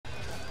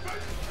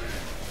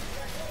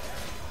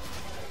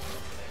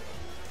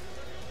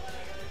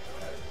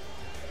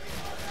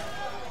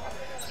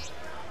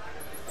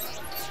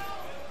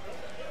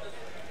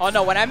Oh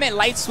no, when I meant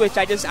light switch,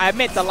 I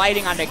meant the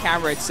lighting on the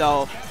camera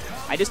itself.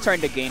 I just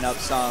turned the gain up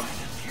some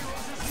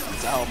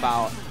to help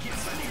out.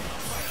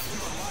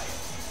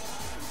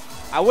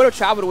 I would have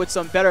traveled with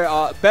some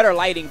better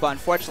lighting, but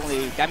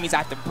unfortunately, that means I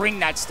have to bring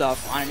that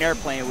stuff on an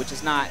airplane, which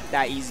is not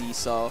that easy.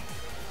 So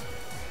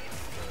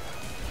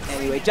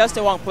anyway,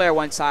 Justin Wong player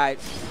 1 side,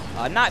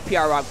 not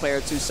PR Rock player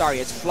 2. Sorry,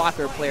 it's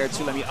Blocker player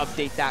 2. Let me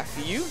update that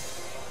for you.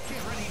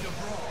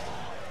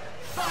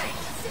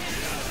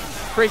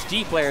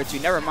 ChrisG player 2.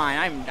 Never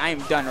mind. I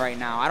am done right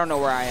now. I don't know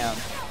where I am.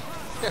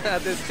 The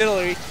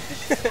distillery.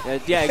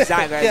 Yeah,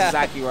 exactly. That's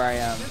exactly where I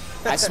am.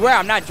 I swear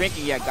I'm not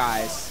drinking yet,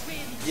 guys.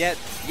 Yet,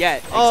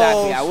 exactly.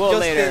 Oh, I will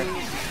later.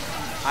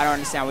 Justin I don't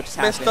understand what just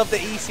happened. messed up the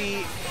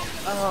EC.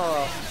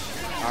 Oh.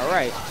 All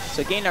right.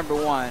 So game number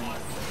 1.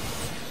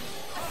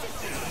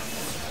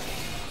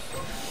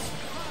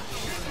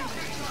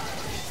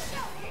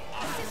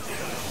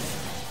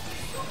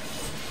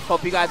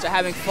 Hope you guys are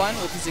having fun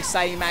with these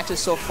exciting matches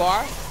so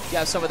far. You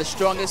have some of the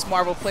strongest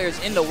Marvel players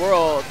in the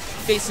world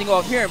facing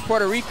off here in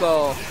Puerto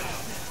Rico.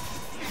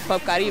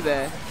 Club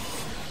Caribe.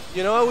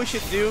 You know what we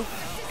should do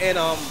in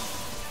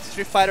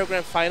Street Fighter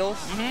Grand Finals?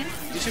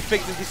 You should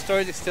pick the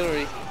historic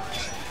distillery.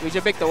 We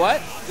should pick the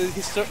what? The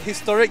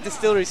historic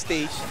distillery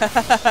stage.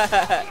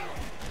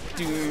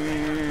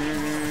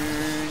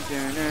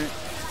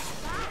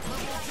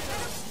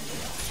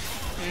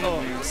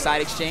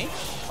 Side exchange.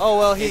 Oh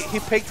well, he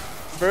picked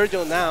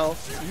Virgil now.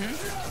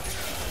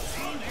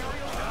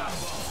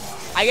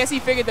 I guess he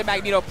figured the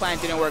Magneto plan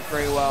didn't work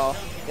very well.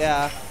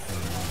 Yeah.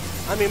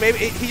 I mean, maybe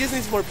he just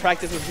needs more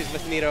practice with his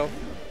Magneto.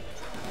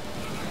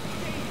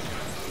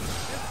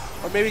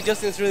 Or maybe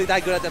Justin's really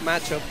that good at the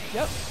matchup.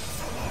 Yep.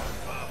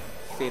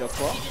 Fatal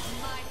claw.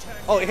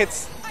 Oh, it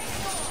hits.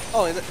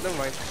 Oh, never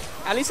mind.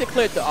 At least it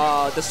cleared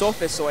the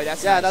surface, so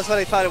that's yeah, nice. That's what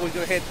I thought it was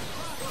gonna hit.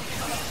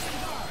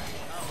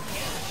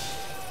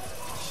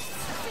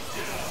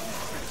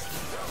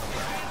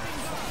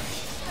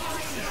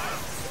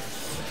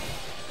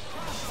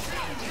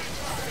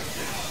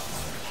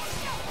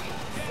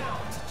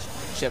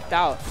 Chipped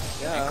out.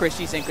 Yeah. And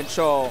ChrisG's in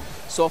control.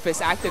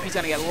 Surface active. He's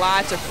gonna get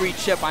lots of free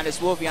chip on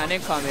this Wolvie on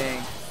incoming.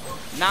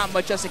 Not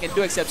much else he can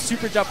do except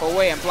super jump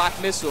away and block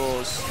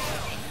missiles.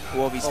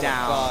 Wolvie's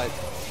down. My God.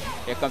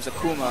 Here comes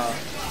Akuma.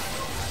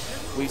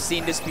 We've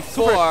seen this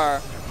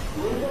before.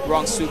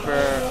 Wrong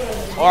super.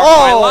 Or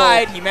I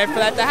lied. He meant for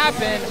that to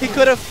happen. He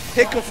could have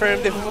hit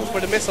confirmed if it was for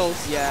the missiles.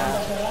 Yeah.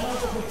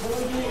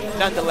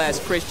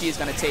 Nonetheless, ChrisG is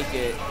gonna take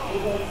it.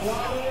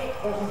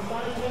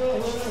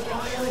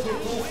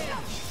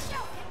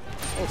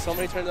 Oh,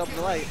 somebody turned up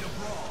the light.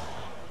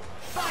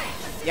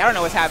 Yeah, I don't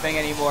know what's happening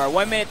anymore.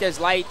 1 minute there's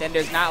light, then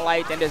there's not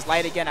light, then there's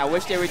light again. I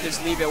wish they would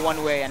just leave it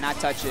one way and not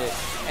touch it.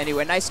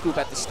 Anyway, nice scoop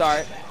at the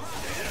start.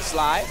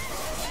 Slide.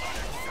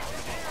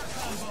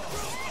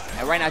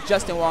 And right now,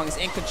 Justin Wong is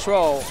in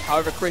control.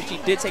 However,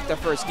 ChrisG did take the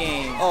first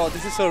game. Oh,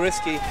 this is so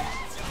risky.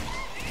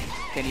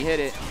 Can he hit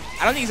it?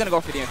 I don't think he's going to go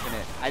for the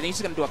infinite. I think he's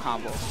just going to do a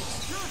combo.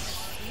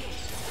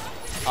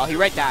 Oh, he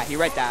read that. He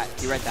read that.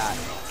 He read that.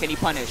 Can he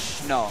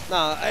punish? No.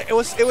 No, it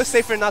was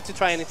safer not to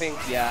try anything.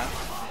 Yeah.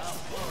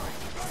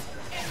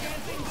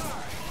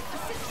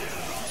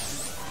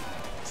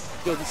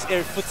 Yo, these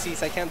air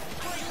footsies, I can't.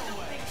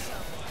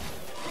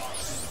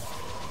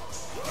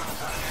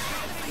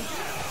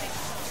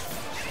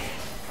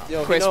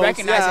 Yo, Chris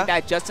recognizing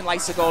that Justin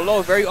likes to go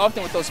low very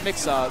often with those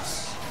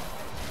mix-ups.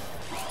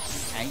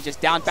 And he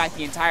just downed back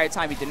the entire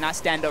time. He did not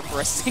stand up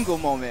for a single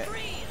moment.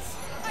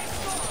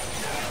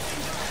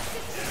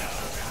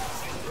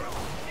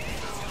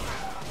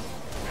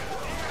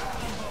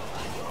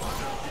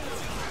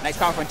 Nice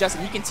counter from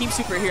Justin. He can team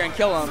super here and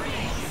kill him.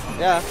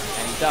 Yeah.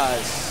 And he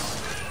does.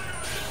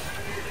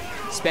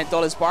 Spent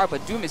all his bar,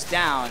 but Doom is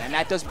down, and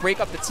that does break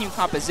up the team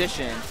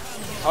composition.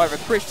 However,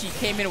 ChrisG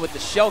came in with the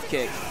shell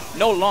kick.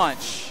 No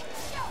launch.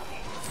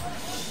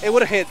 It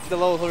would have hit the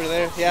low over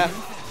there, yeah.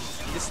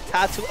 Just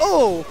tattoo.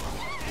 Oh!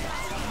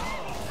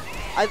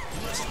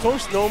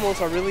 Those normals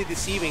are really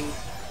deceiving.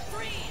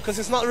 Because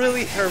it's not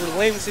really her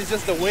limbs, it's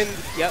just the wind.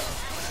 Yep.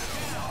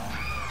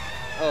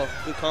 Oh,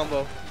 good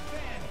combo.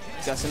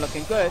 Justin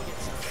looking good.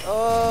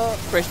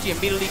 ChrisG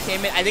immediately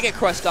came in. I think it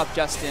crushed up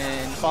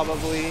Justin.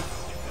 Probably.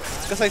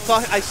 Because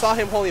I saw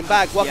him holding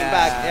back, walking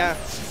back, yeah.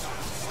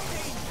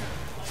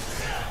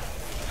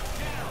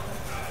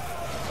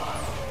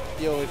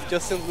 Yo, if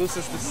Justin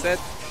loses the set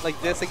like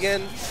this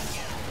again,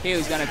 he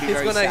was gonna be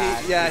very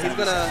sad. He's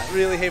gonna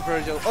really hate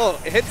Virgil.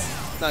 Oh, it hits?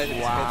 No, it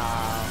hits.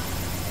 Wow.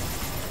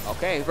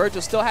 Okay,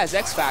 Virgil still has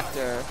X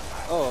Factor.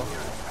 Oh.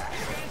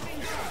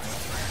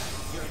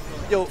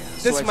 Yo,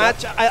 this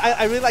match,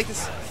 I really like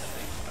this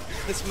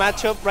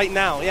matchup right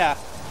now, yeah.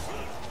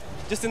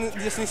 Justin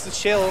just needs to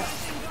chill.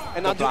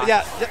 And not do,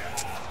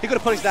 he could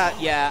have punished that.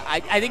 Yeah,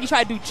 I think he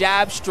tried to do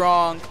jab,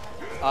 strong,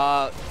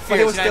 fierce, you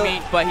know what I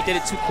mean? But he did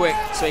it too quick,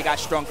 so he got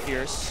strong,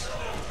 fierce.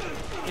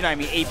 You know what I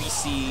mean?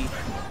 ABC.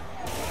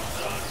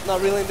 Not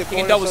really in the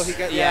corner, so he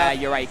got, yeah,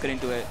 you're right, he couldn't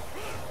do it.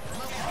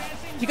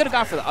 He could have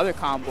gone for the other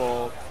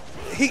combo.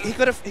 he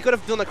could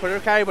have done a corner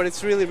carry, but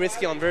it's really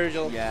risky on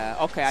Virgil. Yeah.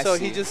 Okay. I so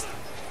see. he just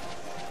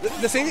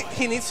the thing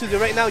he needs to do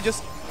right now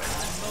just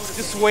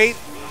wait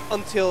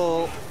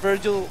until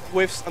Virgil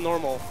whiffs a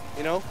normal,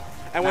 you know.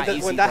 And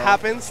when that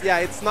happens, yeah,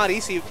 it's not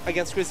easy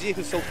against ChrisG,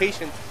 who's so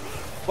patient.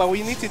 But what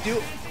you need to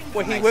do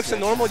when he whiffs a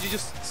normal, you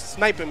just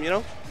snipe him, you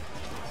know.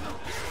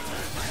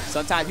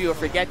 Sometimes people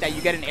forget that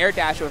you get an air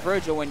dash with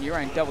Virgil when you're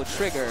on double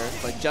trigger,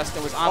 but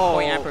Justin was on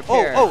point and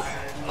prepared.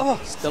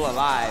 Still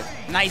alive.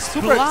 Nice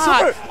super, block.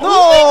 Super.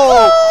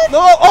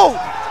 No!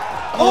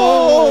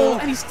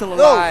 And he's still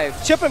alive.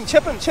 No.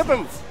 Chip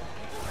him.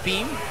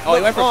 Beam? Oh,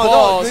 he went for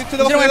balls.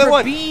 No, he went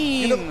for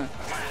beam.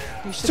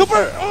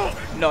 Super!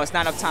 No, it's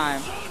not enough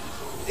time.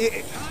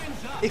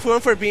 If he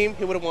went for beam,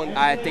 he would have won.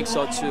 I think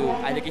so too.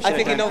 I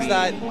think he knows beam.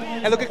 that.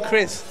 And look at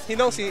Chris. He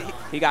knows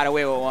he got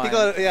away with one.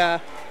 Yeah.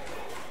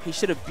 He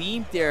should have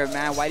beamed there,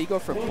 man. Why'd he go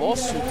for ball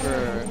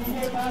super?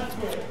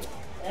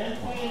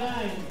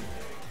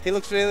 He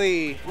looks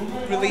really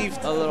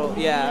relieved. A little,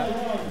 yeah.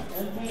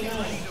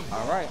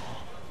 All right.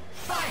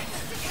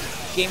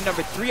 Game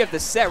number 3 of the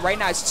set. Right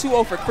now it's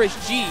 2-0 for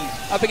ChrisG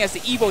up against the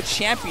Evo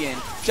champion,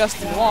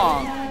 Justin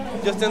Wong.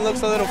 Justin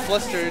looks a little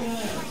flustered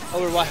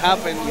over what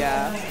happened.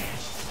 Yeah.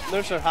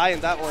 Nerves are high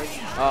in that one.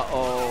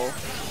 Uh-oh.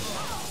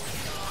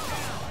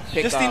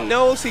 Justin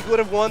knows he could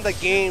have won the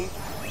game.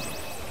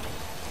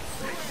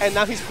 And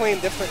now he's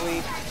playing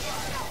differently.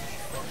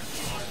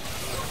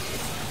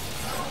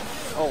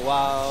 Oh,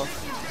 wow.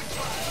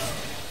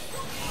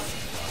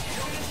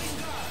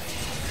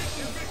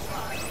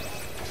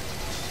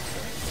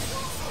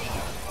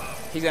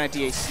 He's going to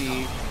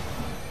DHC.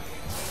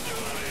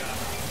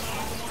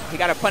 He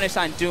got a punish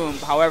on Doom,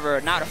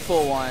 however, not a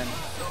full one.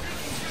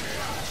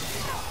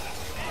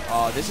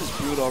 Oh, this is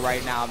brutal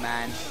right now,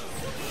 man.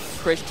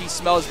 ChrisG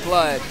smells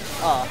blood.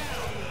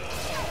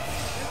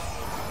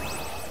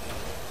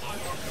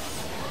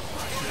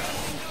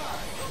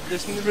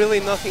 There's really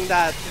nothing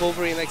that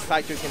Wolverine X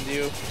Factor can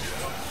do.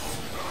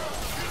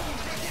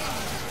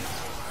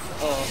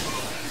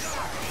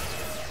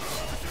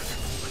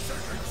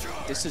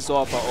 This is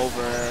all but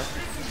over.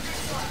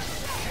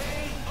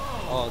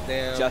 Oh,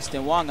 damn.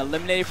 Justin Wong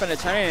eliminated from the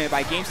tournament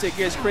by Game Stick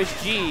Gear's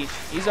ChrisG.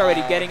 He's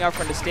already getting up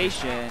from the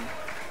station.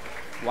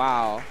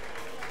 Wow.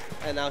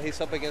 And now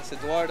he's up against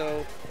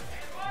Eduardo.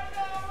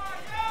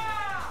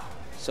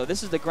 So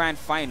this is the grand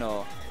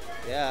final.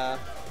 Yeah.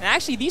 And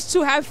actually, these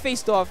two have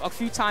faced off a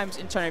few times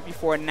in tournament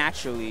before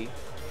naturally.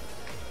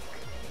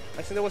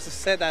 I think there was a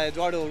set that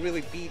Eduardo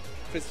really beat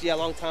ChrisG a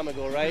long time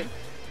ago, right?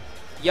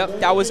 Yep,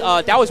 that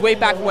was way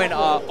back when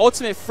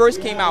Ultimate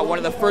first came out, one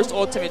of the first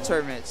Ultimate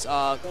tournaments.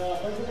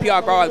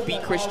 PR Barrock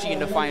beat ChrisG in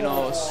the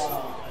finals.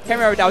 Can't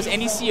remember if that was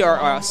NEC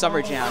or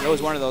Summer Jam. It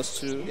was one of those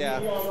two. Yeah.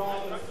 That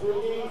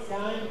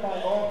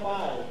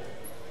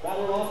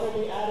will also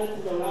be added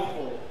to the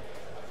raffle.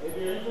 If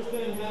you're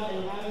interested in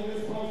having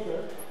this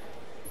poster,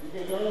 you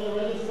can go to the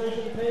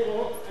registration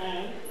table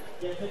and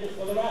get tickets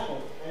for the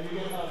raffle. And you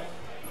get a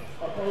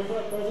poster,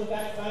 a present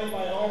back signed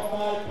by